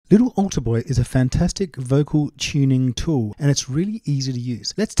Little Alterboy is a fantastic vocal tuning tool and it's really easy to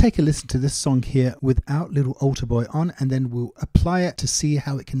use. Let's take a listen to this song here without Little Alterboy on, and then we'll apply it to see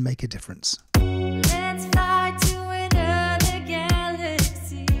how it can make a difference. Let's fly to another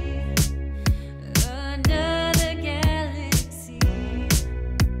galaxy,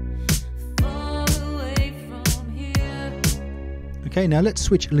 far away from here. Okay, now let's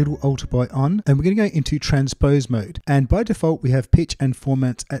switch Little Alterboy on and we're going to go into transpose mode. And by default, we have pitch and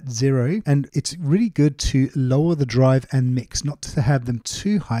formats at 0. And it's really good to lower the drive and mix, not to have them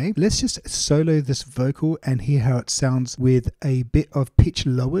too high. Let's just solo this vocal and hear how it sounds with a bit of pitch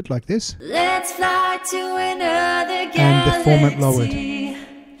lowered like this. Let's fly to another galaxy. And the format lowered.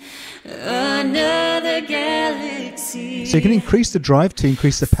 Another galaxy. So you can increase the drive to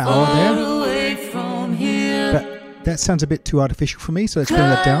increase the power Far there. away from here. But that sounds a bit too artificial for me, so let's bring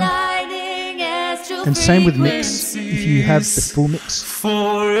that down. And same with mix. If you have the full mix,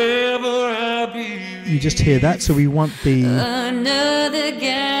 you just hear that. So we want the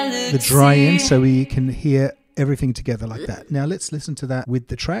dry in so we can hear everything together like that. Now let's listen to that with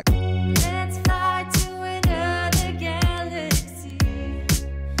the track. Let's fly to another galaxy.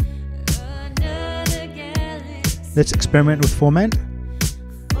 Another galaxy. Let's experiment with format.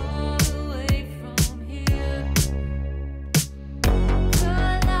 Far away from here.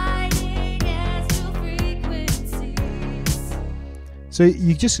 Colliding astral frequencies. So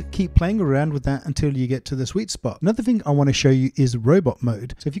you just keep playing around with that until you get to the sweet spot. Another thing I want to show you is robot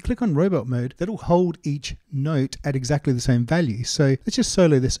mode. So if you click on robot mode, that'll hold each note at exactly the same value. So let's just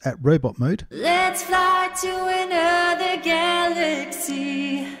solo this at robot mode. Let's fly to another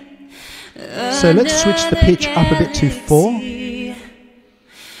galaxy. So let's switch the pitch up a bit to 4.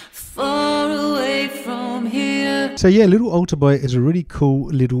 Far away from here. So yeah, Little Alterboy is a really cool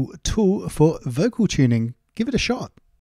little tool for vocal tuning. Give it a shot.